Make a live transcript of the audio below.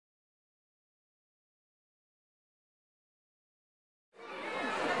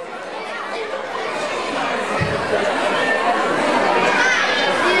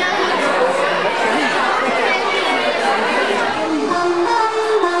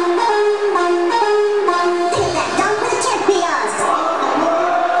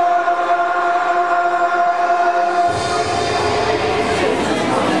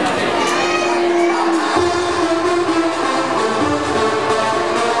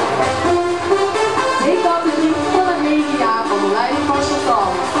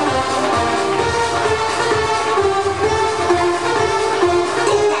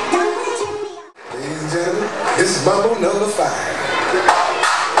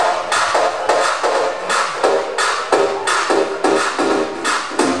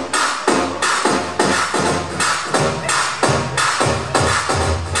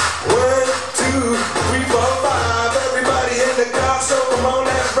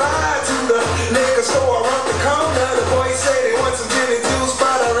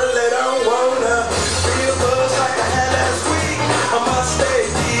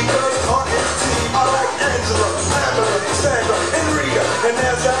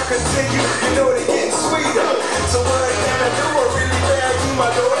continue, you know they're getting sweeter. So what can I do? I really value my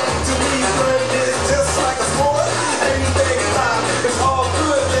daughter. To me, friend is just like a sport. Anything is fine, it's all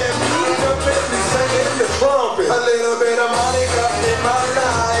good. Let me jump in and sing in the trumpet. A little bit of Monica in my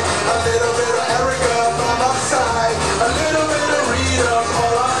life, a little bit of Erica by my side, a little bit of Rita's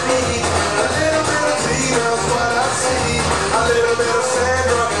all I need, a little bit of Tina's what I see, a little bit of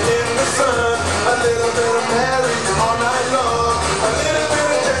Sandra in the sun, a little bit of Mary all night long, a little bit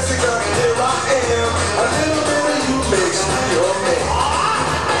of Jessica, here I am, a little bit of you makes me your man.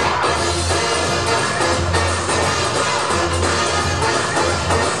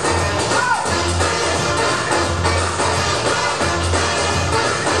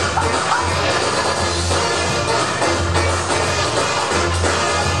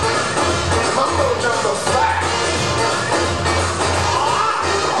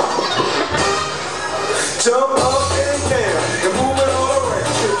 Jump up and down and move it all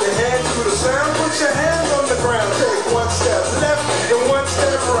around. Shift your hand to the sound, put your hands on the ground. Take one step left and one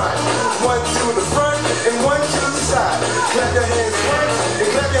step right. One to the front and one to the side. Clap your hands once and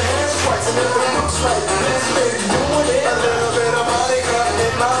clap your hands twice. And if it looks right, let's make you doing it. A little bit of Monica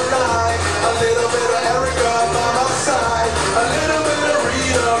in my life, a little bit of Erica by my side, a little bit of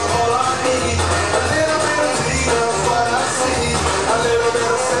Rita's all I need, a little bit of Tina's what I see, a little bit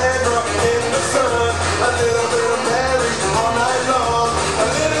of Sandra in the sun, a little bit of Mary all night long, a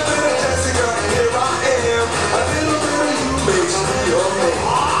little bit of Jessica, here I am, a little bit of you makes me your man.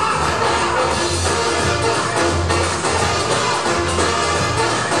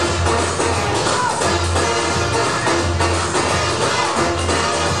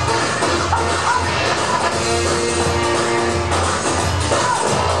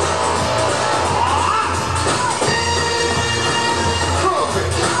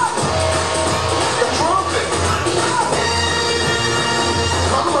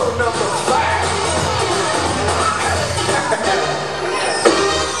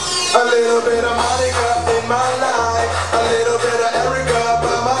 A little bit of Monica in my life, a little bit of Erica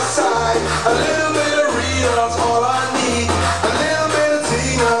by my side, a little bit of Rita's all I need, a little bit of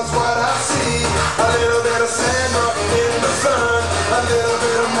Tina's what I see, a little bit of Sandra in the sun, a little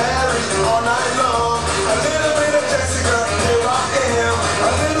bit of Mary all night long, a little bit of Jessica, here I am,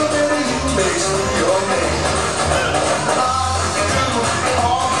 a little bit of you makes me your man.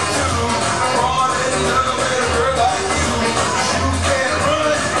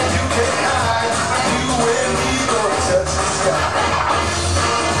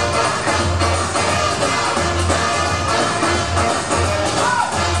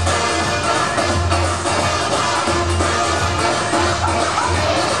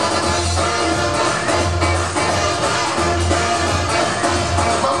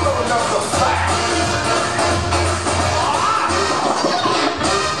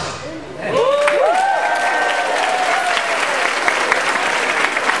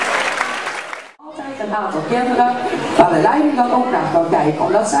 Een aantal kinderen waar de leiding dan ook naar kan kijken,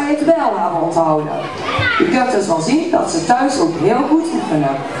 omdat zij het wel hebben onthouden. Je kunt dus wel zien dat ze thuis ook heel goed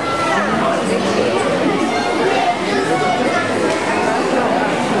oefenen.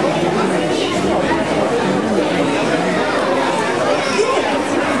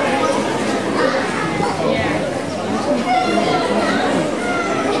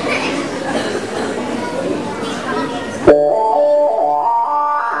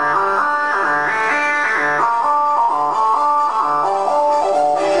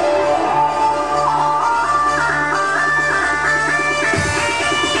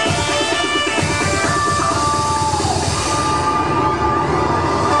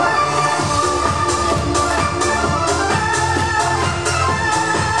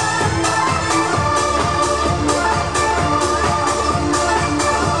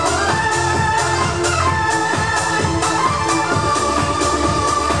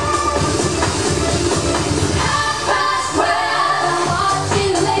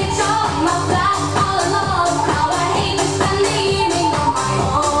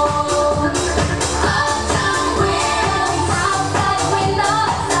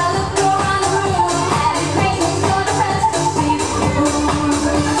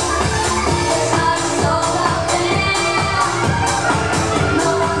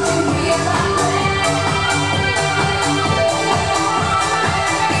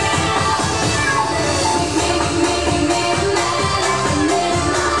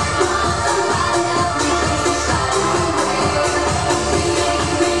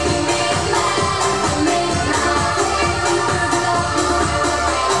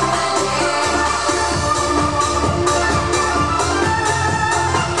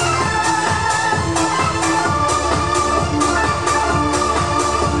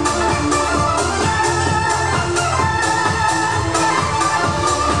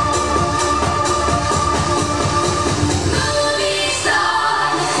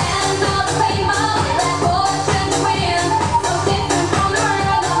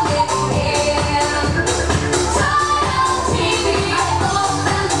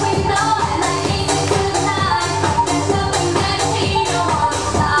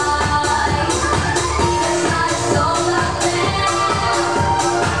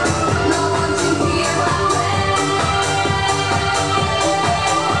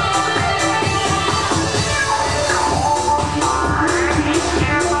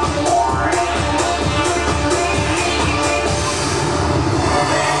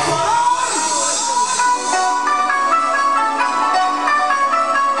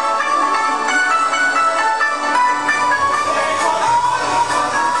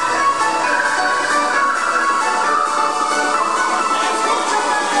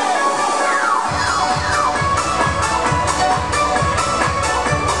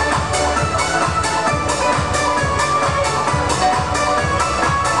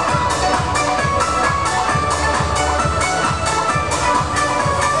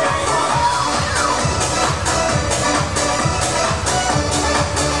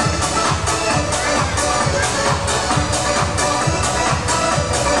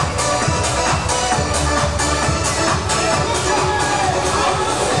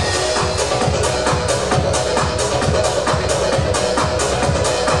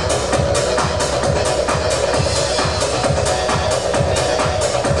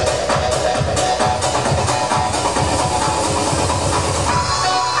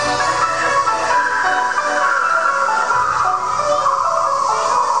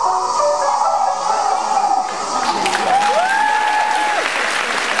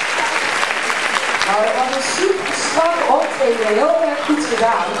 goed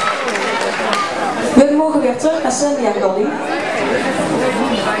gedaan. We mogen weer terug naar Cindy en Dolly.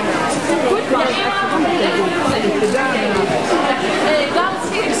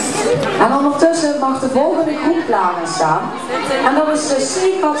 En ondertussen mag de volgende groep klaar staan. En dat is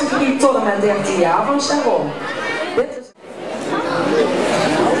de C-categorie tot en met 13 jaar van Sharon. Dit is...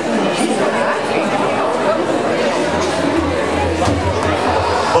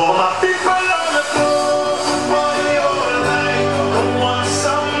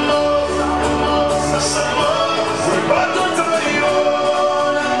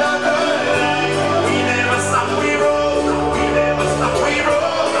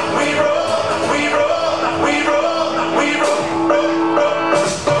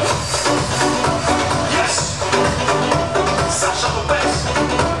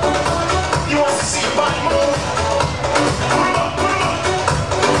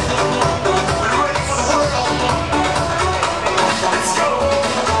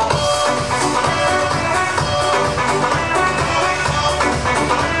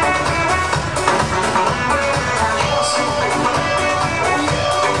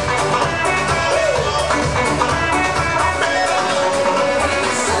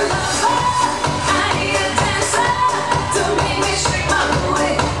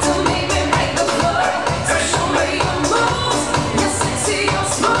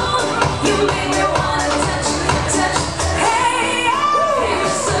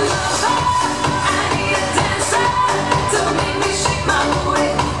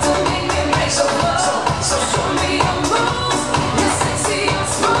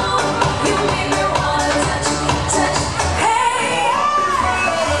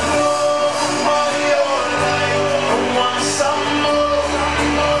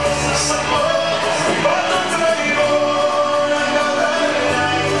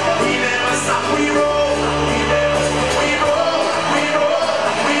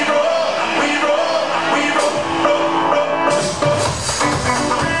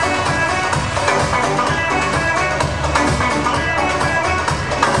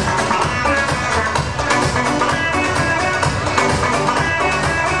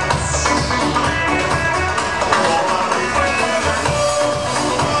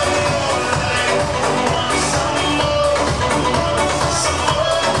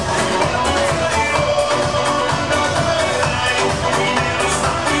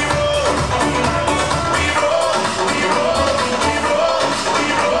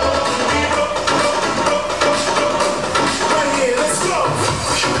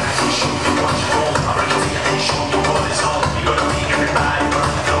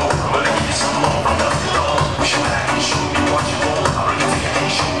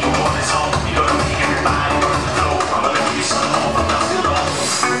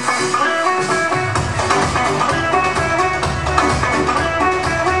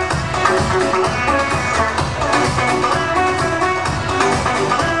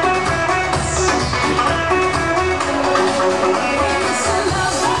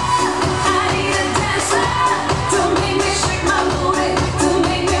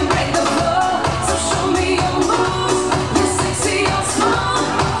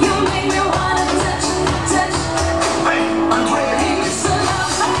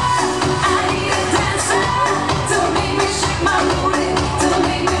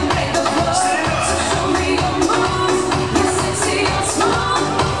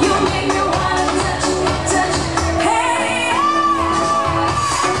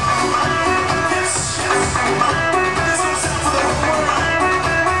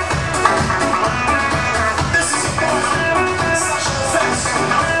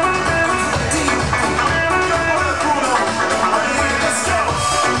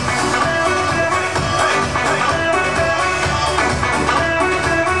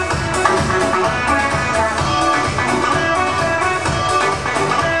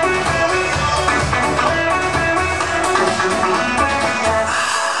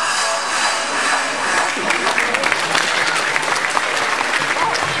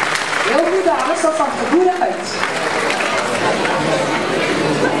 dat zag er goed uit.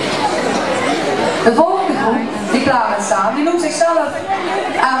 De volgende groep die klaar met staan, die noemt zichzelf,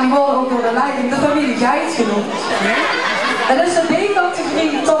 en die worden ook door de leiding de familie Geit genoemd. Dat is de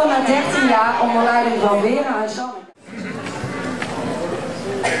B-categorie tot en met 13 jaar onder leiding van Vera en Jean.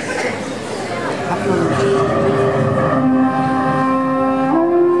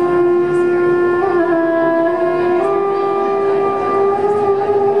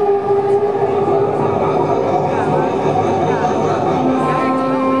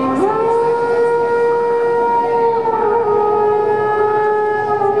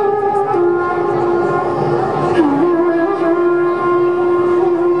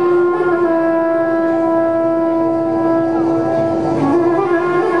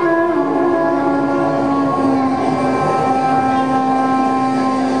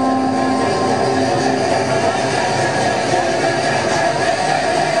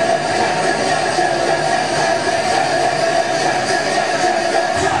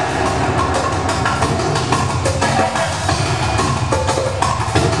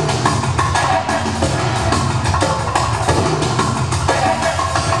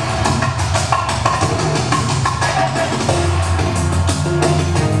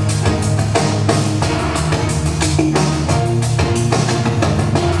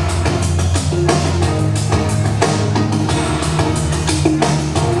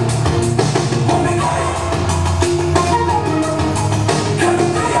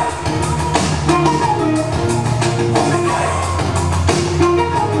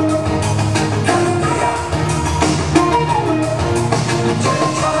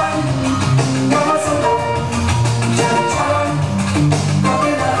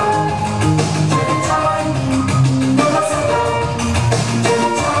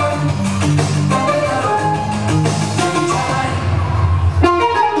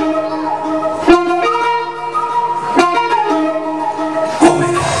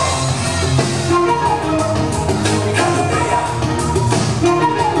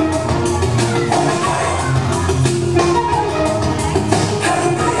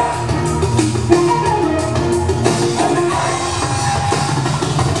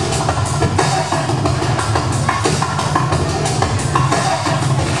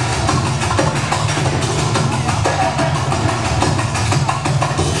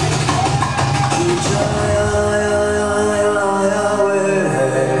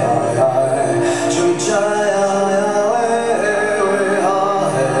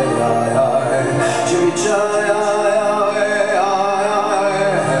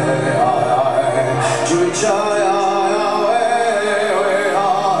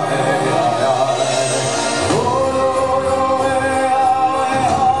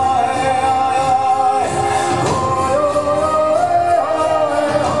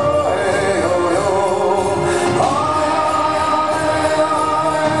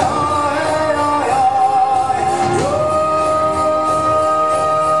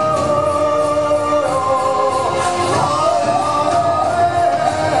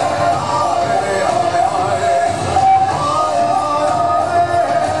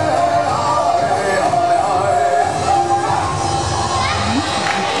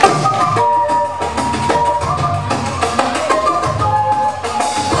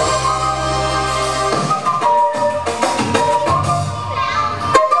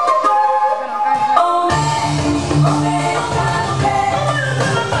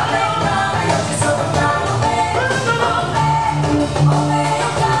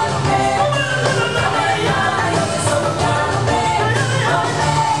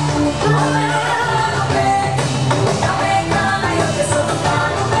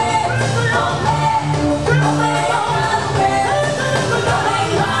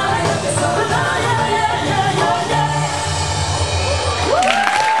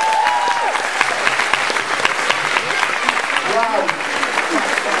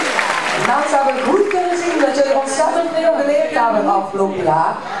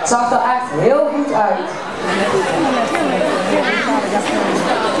 het zag er echt heel goed uit.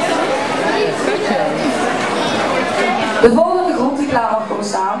 De volgende groep die klaar mag komen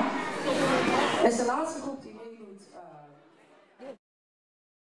staan is de laatste